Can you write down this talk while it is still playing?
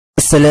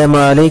അസ്സലാമു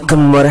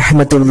അലൈക്കും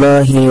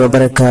വറഹ്മത്തുള്ളാഹി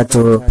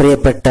വബറകാതുഹു.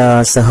 പ്രിയപ്പെട്ട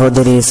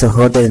സഹോദരി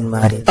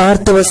സഹോദരന്മാരെ,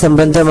 ആർത്തവ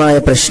സംബന്ധമായ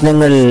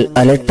പ്രശ്നങ്ങൾ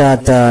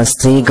അലട്ടാത്ത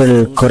സ്ത്രീകൾ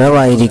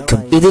കുറവായിരിക്കും.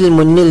 ഇതിൽ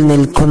മുന്നിൽ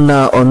നിൽക്കുന്ന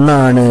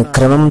ഒന്നാണ്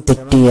ക്രമം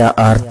തെറ്റിയ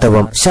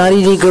ആർത്തവം.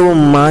 ശാരീരികവും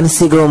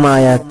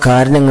മാനസികവുമായ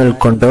കാരണങ്ങൾ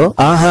കൊണ്ടോ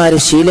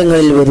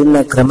ആഹാരശീലങ്ങളിൽ വരുന്ന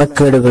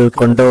ക്രമക്കേടുകൾ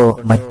കൊണ്ടോ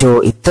മറ്റോ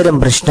ഇത്തരം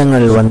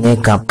പ്രശ്നങ്ങൾ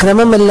വന്നേക്കാം.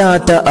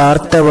 ക്രമമില്ലാത്ത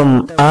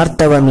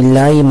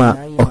ആർത്തവമില്ലായ്മ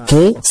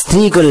ഒക്കെ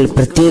സ്ത്രീകൾ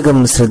പ്രത്യേകം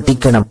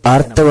ശ്രദ്ധിക്കണം.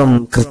 ആർത്തവം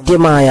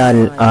കൃത്യമായാൽ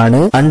ആണ്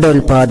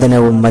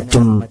അണ്ടോൽപാദനവും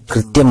മറ്റും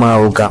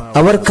കൃത്യമാവുക.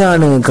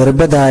 അവർക്കാണ്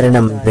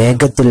ഗർഭധാരണം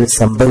വേഗത്തിൽ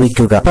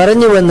സംഭവിക്കുക.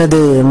 പറഞ്ഞു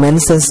വന്നത്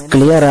മെൻസസ്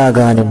ക്ലിയർ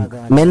ആകാനും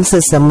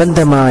മെൻസസ്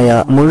സംബന്ധമായ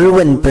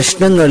മുഴുവൻ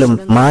പ്രശ്നങ്ങളും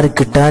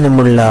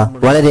മാറിക്കിട്ടാനുമുള്ള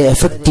വളരെ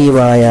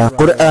എഫക്റ്റീവായ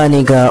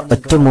ഖുർആനിക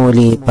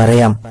ഒറ്റമൂലി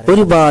പറയാം.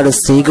 ഒരുപാട്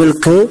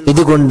സ്ത്രീകൾക്ക്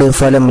ഇതുകൊണ്ട്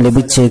ഫലം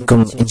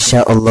ലഭിച്ചേക്കും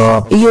ഇൻഷാ അല്ലാഹ്.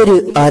 ഈ ഒരു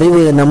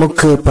അറിവ്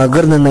നമുക്ക്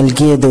പകർന്നു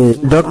നൽകിയത്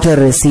ഡോക്ടർ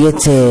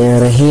C.H.A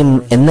Raheem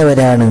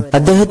എന്നവരാണ്.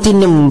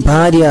 അദ്ദേഹത്തിനും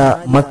ഭാര്യ,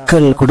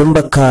 മക്കൾ,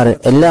 കുടുംബക്കാർ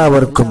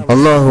എല്ലാവർക്കും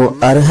അല്ലാഹു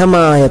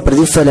അർഹമായ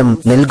പ്രതിഫലം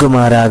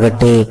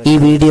നൽകുമാറാകട്ടെ. ഈ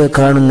വീഡിയോ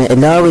കാണുന്ന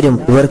എല്ലാവരും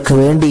ഇവർക്ക്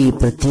വേണ്ടി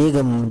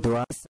പ്രത്യേകം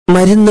ദുആ.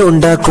 മരുന്ന്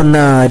ഉണ്ടാക്കുന്ന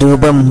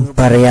രൂപം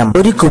പറയാം.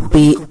 ഒരു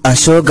കുപ്പി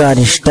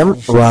അശോകാരിഷ്ടം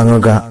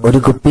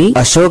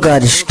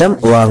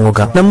വാങ്ങുക.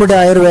 നമ്മുടെ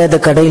ആയുർവേദ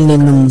കടയിൽ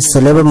നിന്നും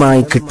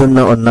സുലഭമായി കിട്ടുന്ന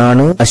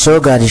ഒന്നാണ്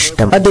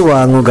അശോകാരിഷ്ടം. അത്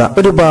വാങ്ങുക.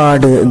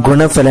 ഒരുപാട്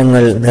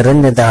ഗുണഫലങ്ങൾ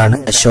നിറഞ്ഞതാണ്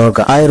അശോക.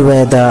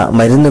 ആയുർവേദ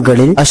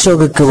മരുന്നുകളിൽ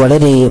അശോകക്ക്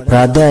വളരെ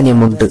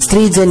പ്രാധാന്യമുണ്ട്.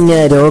 സ്ത്രീജന്യ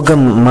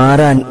രോഗം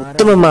മാറാൻ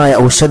ഉത്തമമായ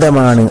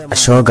ഔഷധമാണ്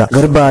അശോക.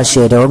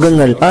 ഗർഭാശയ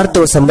രോഗങ്ങൾ,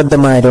 ആർത്തവ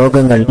സംബന്ധമായ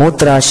രോഗങ്ങൾ,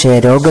 മൂത്രാശയ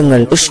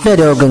രോഗങ്ങൾ,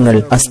 ഉഷ്ണരോഗങ്ങൾ,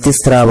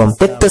 അസ്ഥിസ്രാവം,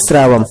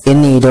 രക്തസ്രാവം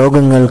എന്നീ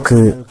രോഗങ്ങൾക്ക്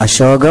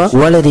അശോക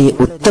വളരെ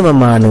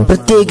ഉത്തമമാണ്.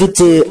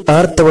 പ്രത്യേകിച്ച്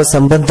ആർത്തവ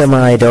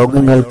സംബന്ധമായ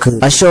രോഗങ്ങൾക്ക്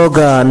അശോക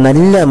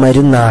നല്ല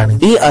മരുന്നാണ്.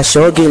 ഈ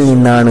അശോകയിൽ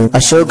നിന്നാണ്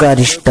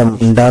അശോകാരിഷ്ടം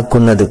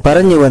ഉണ്ടാക്കുന്നത്.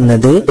 പറഞ്ഞു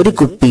വന്നത് ഒരു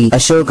കുപ്പി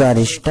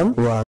അശോകാരിഷ്ടം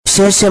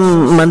ശേഷം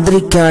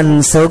മന്ത്രിക്കാൻ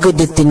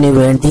സൗകര്യത്തിന്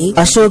വേണ്ടി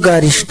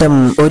അശോകാരിഷ്ടം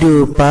ഒരു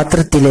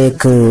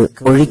പാത്രത്തിലേക്ക്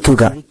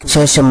ഒഴിക്കുക.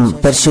 ശേഷം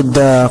പരിശുദ്ധ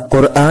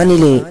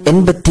ഖുർആനിലെ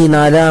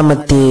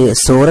 84-ാമത്തെ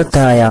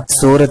സൂറത്തായ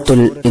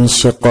സൂറത്തുൽ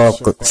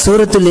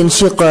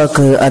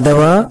ഇൻഷിഖാഖ്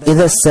അഥവാ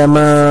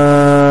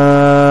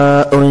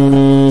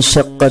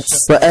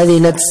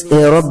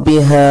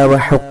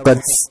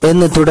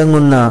എന്ന്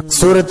തുടങ്ങുന്ന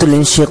സൂറത്തുൽ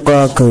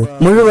ഇൻഷിഖാഖ്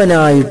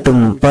മുഴുവനായിട്ടും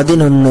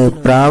 11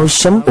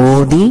 പ്രാവശ്യം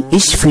ഓതി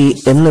ഇഷ്ഫി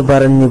എന്ന്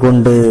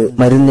പറഞ്ഞുകൊണ്ട്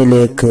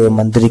മരുന്നിലേക്ക്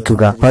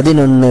മന്ത്രിക്കുക.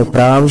 11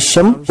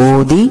 പ്രാവശ്യം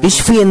ഓതി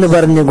ഇഷ്ഫി എന്ന്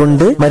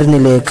പറഞ്ഞുകൊണ്ട്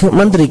മരുന്നിലേക്ക്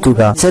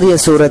മന്ത്രിക്കുക. ചെറിയ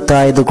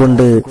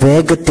സൂറത്തായതുകൊണ്ട്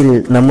വേഗത്തിൽ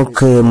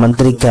നമുക്ക്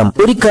മന്ത്രിക്കാം.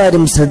 ഒരു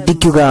കാര്യം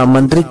ശ്രദ്ധിക്കുക,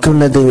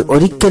 മന്ത്രിക്കുന്നത്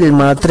ഒരിക്കൽ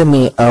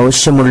മാത്രമേ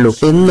ആവശ്യമുള്ളൂ.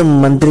 എന്നും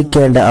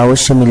മന്ത്രിക്കേണ്ട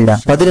ആവശ്യമില്ല.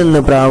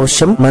 11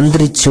 പ്രാവശ്യം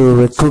മന്ത്രിച്ചു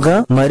വെക്കുക.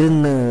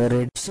 മരുന്ന്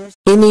റെഡി.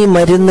 ഇനി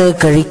മരുന്ന്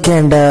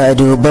കഴിക്കേണ്ട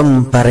രൂപം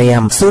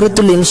പറയാം.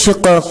 സൂറത്തുൽ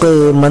ഇൻഷിഖാഖ്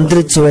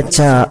മന്ത്രിച്ചു വെച്ച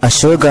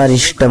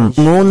അശോകാരിഷ്ടം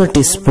 3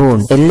 ടീസ്പൂൺ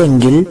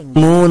അല്ലെങ്കിൽ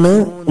 3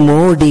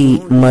 മൂടി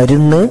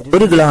മരുന്ന്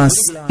 1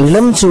 ഗ്ലാസ്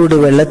ഇളം ചൂട്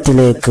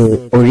വെള്ളത്തിലേക്ക്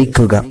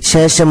ഒഴിക്കുക.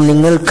 ശേഷം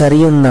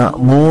നിങ്ങൾക്കറിയുന്ന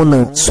 3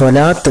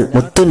 സ്വലാത്ത്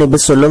മുത്തുനബി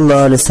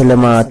സല്ലല്ലാഹു അലൈഹി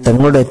വസല്ലമ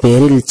തങ്ങളുടെ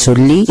പേരിൽ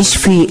ചൊല്ലി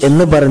ഇഷ്ഫി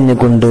എന്ന്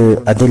പറഞ്ഞുകൊണ്ട്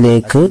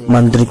അതിലേക്ക്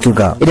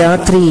മന്ത്രിക്കുക.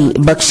 രാത്രി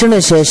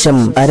ഭക്ഷണശേഷം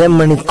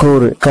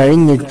അരമണിക്കൂർ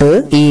കഴിഞ്ഞിട്ട്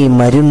ഈ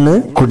മരുന്ന്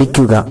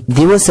കുടിക്കുക.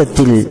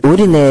 ദിവസത്തിൽ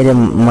 1 നേരം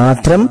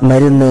മാത്രം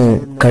മരുന്ന്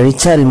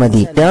കഴിച്ചാൽ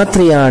മതി.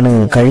 രാത്രിയാണ്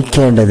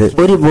കഴിക്കേണ്ടത്.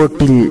 1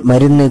 ബോട്ടിൽ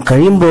മരുന്ന്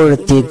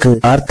കഴിയുമ്പോഴത്തേക്ക്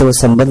ആർത്തവ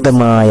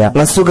സംബന്ധമായ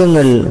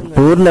അസുഖങ്ങൾ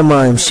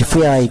പൂർണ്ണമായും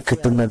ശിഫയായി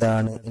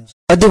കിട്ടുന്നതാണ്.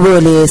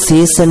 അതുപോലെ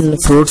സീസൺ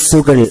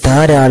ഫ്രൂട്ട്സുകൾ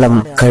ധാരാളം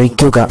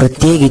കഴിക്കുക.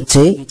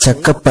 പ്രത്യേകിച്ച്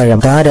ചക്കപ്പഴം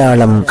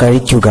ധാരാളം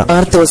കഴിക്കുക.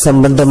 ആർത്തവ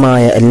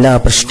സംബന്ധമായ എല്ലാ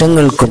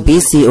പ്രശ്നങ്ങൾക്കും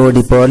PCOD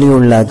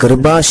പോലെയുള്ള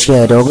ഗർഭാശയ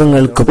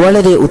രോഗങ്ങൾക്കും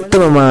വളരെ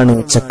ഉത്തമമാണ്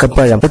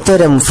ചക്കപ്പഴം.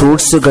 ഇത്തരം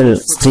ഫ്രൂട്ട്സുകൾ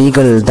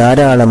സ്ത്രീകൾ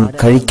ധാരാളം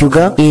കഴിക്കുക.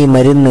 ഈ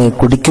മരുന്ന്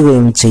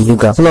കുടിക്കുകയും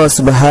ചെയ്യുക. അല്ലാഹു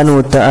സുബ്ഹാനഹു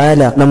വ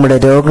തആല നമ്മുടെ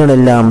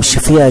രോഗങ്ങളെല്ലാം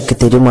ശിഫയാക്കി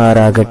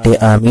തരുമാറാകട്ടെ.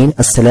 ആമീൻ.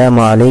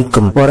 അസ്സലാമു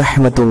അലൈക്കും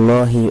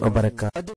വറഹ്മത്തുള്ളാഹി വബറകാതുഹു.